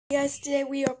Guys, today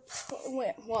we are,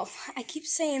 well, I keep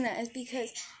saying that is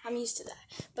because I'm used to that,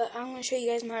 but I'm going to show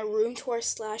you guys my room tour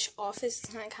 / office.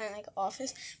 It's not kind of like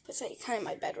office, but it's like kind of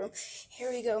my bedroom. Here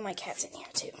we go, my cat's in here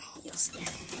too, you'll see.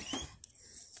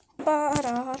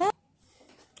 Ba-da-da.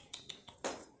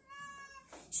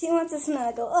 She wants a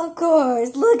snuggle, of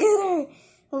course. Look at her,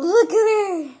 look at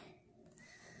her.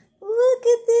 Look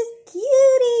at this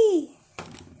cutie.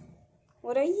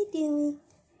 What are you doing?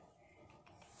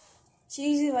 She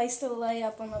usually likes to lay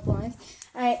up on the blinds.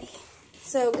 Alright,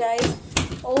 so guys,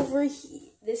 over here,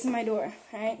 this is my door,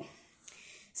 alright?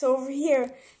 So over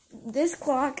here, this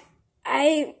clock,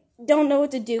 I don't know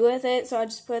what to do with it, so I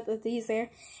just put these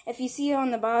there. If you see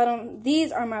on the bottom,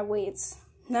 these are my weights.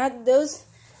 Those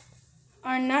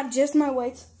are not just my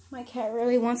weights. My cat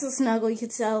really wants a snuggle, you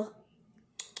could tell.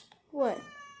 What?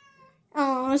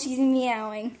 Oh, she's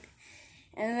meowing.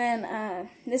 And then,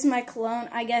 this is my cologne,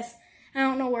 I guess. I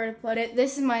don't know where to put it.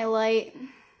 This is my light.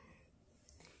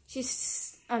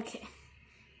 She's, okay.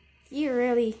 You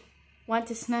really want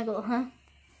to snuggle, huh?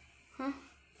 Huh?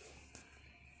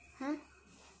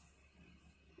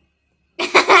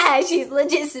 Huh? She's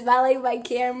legit smiling my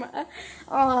camera.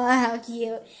 Oh, how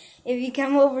cute. If you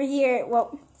come over here,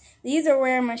 well, these are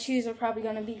where my shoes are probably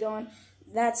going to be going.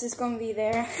 That's just going to be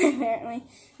there, apparently.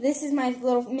 This is my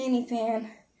little mini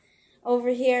fan. Over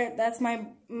here, that's my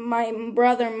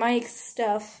brother Mike's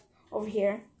stuff over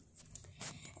here.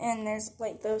 And there's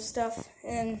like those stuff.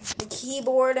 And the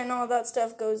keyboard and all that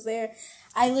stuff goes there.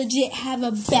 I legit have a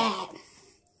bat.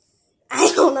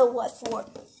 I don't know what for.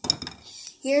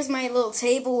 Here's my little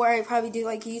table where I probably do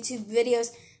like YouTube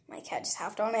videos. My cat just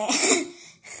hopped on it.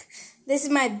 This is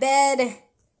my bed.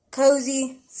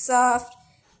 Cozy, soft,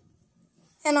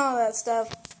 and all that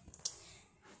stuff.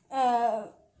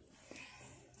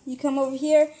 You come over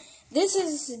here. This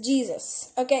is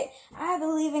Jesus. Okay, I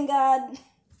believe in God.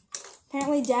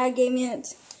 Apparently, Dad gave me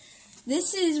it.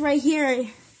 This is right here.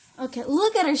 Okay,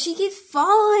 look at her. She keeps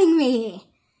following me.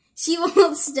 She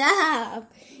won't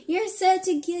stop. You're such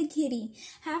a good kitty.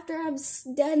 After I'm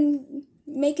done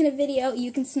making a video,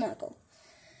 you can snuggle.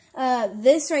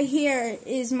 This right here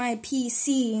is my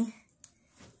PC.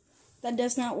 That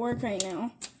does not work right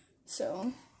now.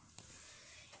 So...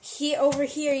 over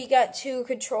here, you got 2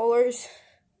 controllers,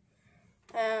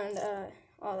 and,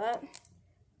 all that.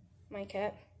 My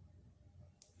cat.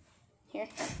 Here.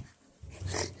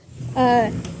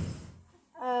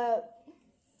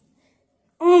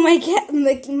 Oh, my cat,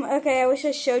 okay, I wish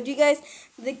I showed you guys.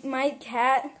 My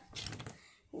cat,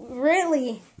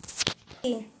 really,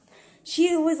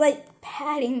 she was, like,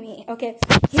 patting me. Okay,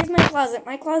 here's my closet.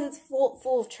 My closet's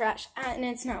full of trash, and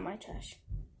it's not my trash.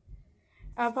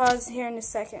 I'll pause here in a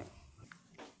second.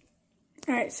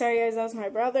 Alright, sorry guys, that was my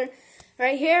brother.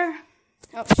 Right here,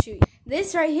 oh shoot.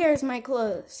 This right here is my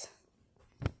clothes.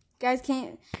 Guys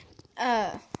can't,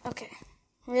 okay.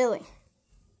 Really?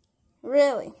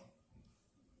 Really?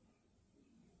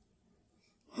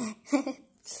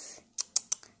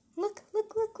 Look.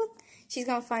 She's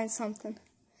gonna find something.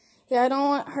 Yeah, I don't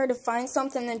want her to find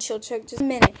something, then she'll check just a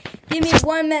minute. Give me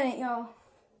 1 minute, y'all.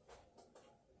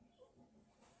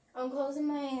 I'm closing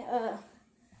my,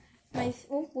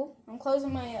 I'm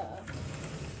closing my,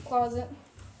 closet.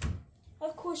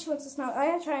 Of course she wants to snuggle. I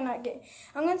gotta try not get,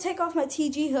 I'm gonna take off my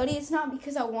TG hoodie. It's not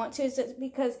because I want to, it's just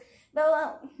because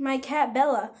Bella, my cat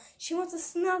Bella, she wants to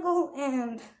snuggle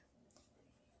and,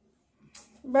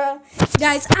 bruh.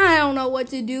 Guys, I don't know what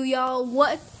to do, y'all.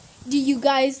 What do you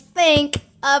guys think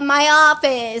of my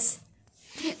office?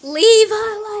 Leave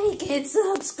a like and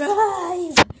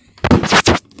subscribe.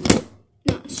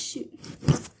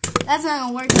 That's not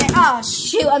gonna work there. Oh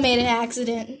shoot, I made an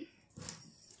accident.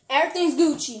 Everything's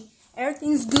Gucci.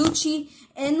 Everything's Gucci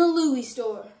in the Louis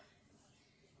store.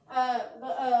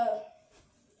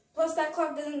 Plus that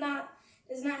clock does not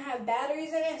have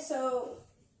batteries in it, so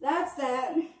that's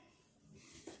that.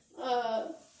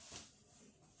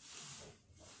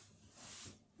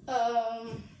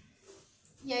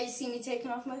 Yeah, you see me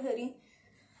taking off my hoodie.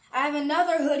 I have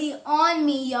another hoodie on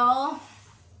me, y'all.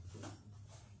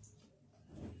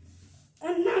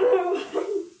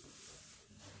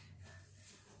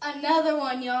 Another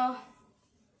one, y'all.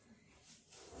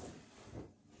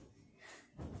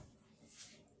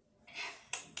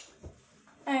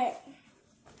 Alright.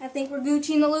 I think we're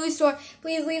Gucci in the Louis store.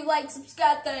 Please leave a like,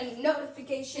 subscribe, the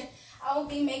notification. I will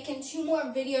be making 2 more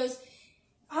videos.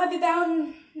 I'll be about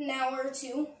an hour or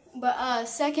 2. But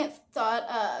second thought,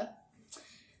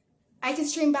 I can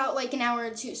stream about like an hour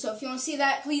or 2. So if you want to see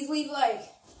that, please leave a like.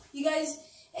 You guys,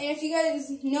 and if you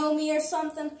guys know me or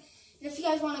something, and if you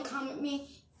guys want to comment me,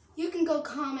 you can go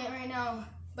comment right now.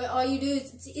 But But all you do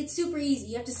is, it's super easy.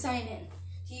 You have to sign in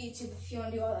to YouTube if you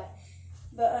want to do all that.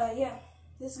 But yeah,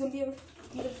 this is going to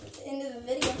be the end of the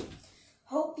video.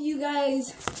 Hope you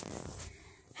guys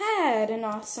had an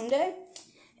awesome day.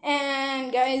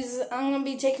 And guys, I'm going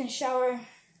to be taking a shower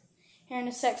here in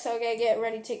a sec, so I got to get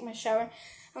ready to take my shower.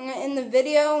 I'm going to end the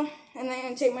video, and then I'm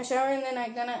going to take my shower, and then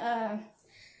I'm going to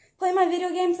play my video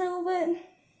game for a little bit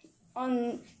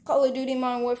on Call of Duty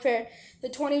Modern Warfare, the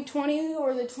 2020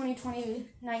 or the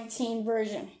 2019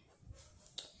 version.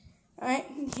 Alright?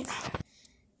 Yeah.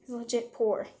 She's legit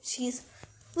poor.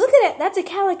 Look at it! That's a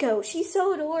calico! She's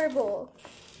so adorable.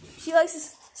 She likes to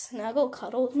snuggle,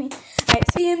 cuddle with me.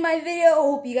 Alright, see you in my video.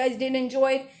 Hope you guys did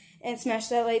enjoy it. And smash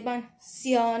that like button.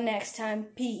 See y'all next time.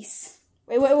 Peace.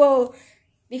 Wait, whoa.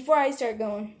 Before I start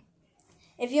going,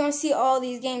 if you want to see all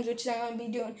these games, which I'm going to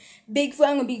be doing, Bigfoot,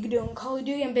 I'm going to be doing Call of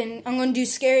Duty, I'm going to do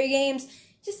scary games,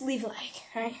 just leave a like,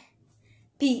 alright?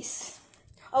 Peace.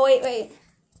 Oh, wait.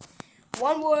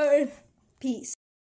 One word. Peace.